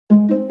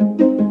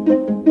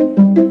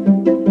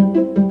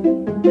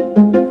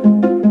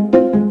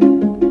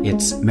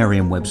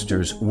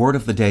Merriam-Webster's Word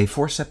of the Day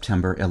for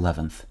September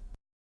 11th.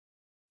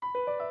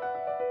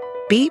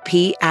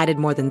 BP added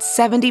more than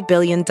 $70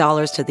 billion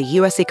to the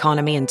U.S.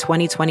 economy in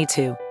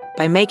 2022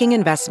 by making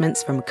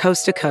investments from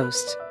coast to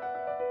coast.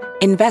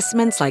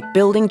 Investments like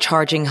building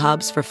charging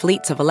hubs for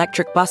fleets of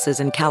electric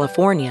buses in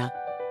California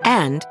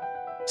and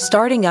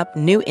starting up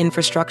new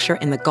infrastructure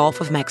in the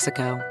Gulf of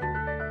Mexico.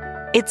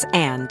 It's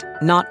and,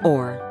 not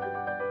or.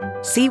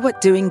 See what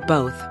doing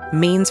both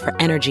means for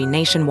energy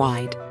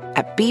nationwide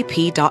at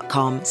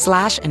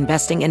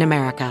bp.com/investing in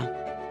America.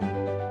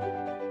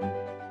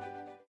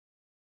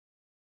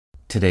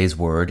 Today's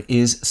word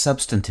is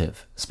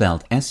substantive,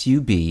 spelled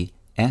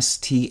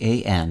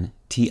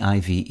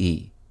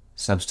S-U-B-S-T-A-N-T-I-V-E.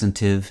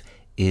 Substantive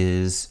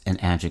is an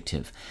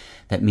adjective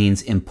that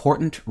means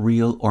important,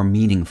 real, or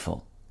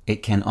meaningful.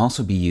 It can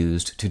also be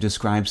used to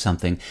describe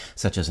something,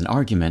 such as an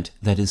argument,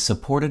 that is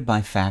supported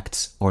by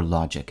facts or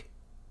logic.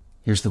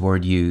 Here's the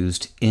word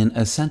used in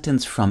a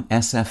sentence from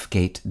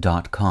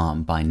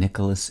sfgate.com by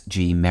Nicholas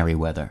G.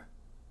 Merriweather.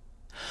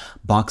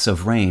 Box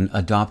of Rain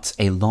adopts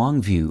a long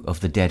view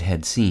of the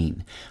Deadhead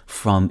scene,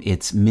 from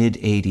its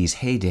mid-'80s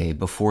heyday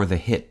before the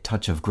hit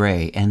Touch of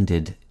Grey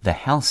ended the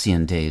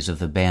halcyon days of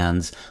the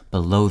band's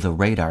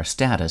below-the-radar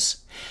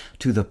status,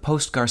 to the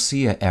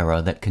post-Garcia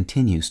era that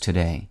continues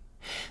today.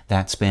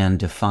 That span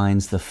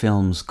defines the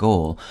film's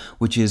goal,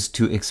 which is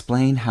to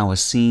explain how a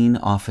scene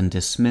often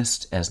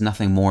dismissed as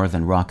nothing more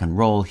than rock and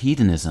roll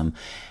hedonism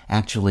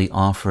actually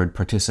offered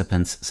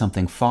participants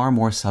something far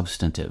more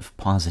substantive,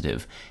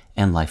 positive,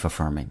 and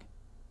life-affirming.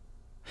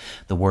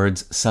 The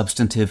words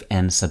substantive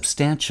and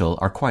substantial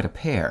are quite a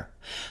pair.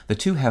 The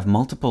two have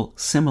multiple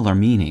similar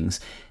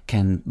meanings,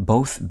 can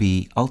both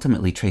be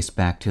ultimately traced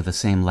back to the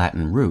same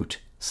Latin root,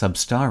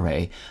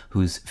 substare,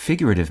 whose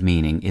figurative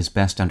meaning is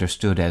best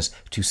understood as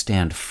to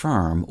stand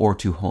firm or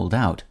to hold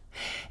out,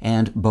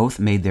 and both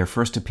made their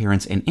first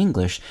appearance in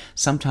English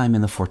sometime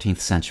in the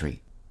 14th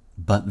century.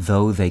 But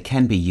though they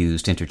can be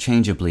used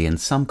interchangeably in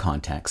some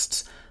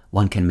contexts,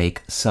 one can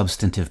make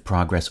substantive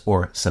progress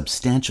or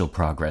substantial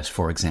progress,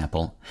 for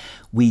example.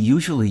 We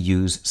usually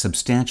use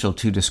substantial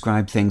to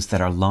describe things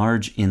that are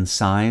large in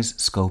size,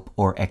 scope,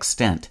 or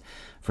extent.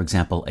 For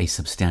example, a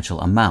substantial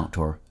amount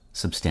or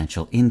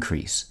substantial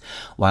increase,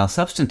 while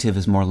substantive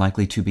is more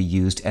likely to be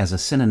used as a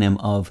synonym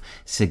of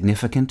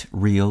significant,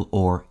 real,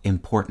 or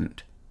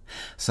important.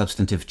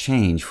 Substantive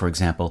change, for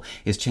example,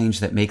 is change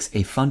that makes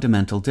a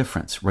fundamental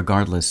difference,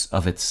 regardless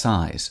of its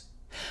size.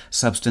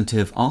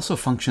 Substantive also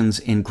functions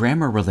in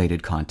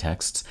grammar-related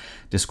contexts,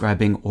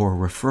 describing or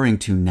referring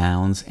to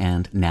nouns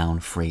and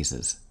noun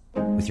phrases.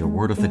 With your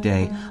Word of the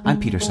Day, I'm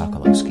Peter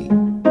Sokolowski.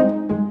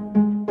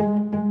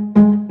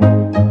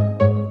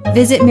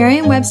 Visit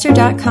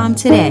Merriam-Webster.com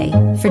today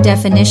for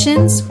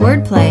definitions,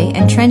 wordplay,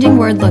 and trending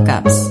word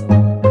lookups.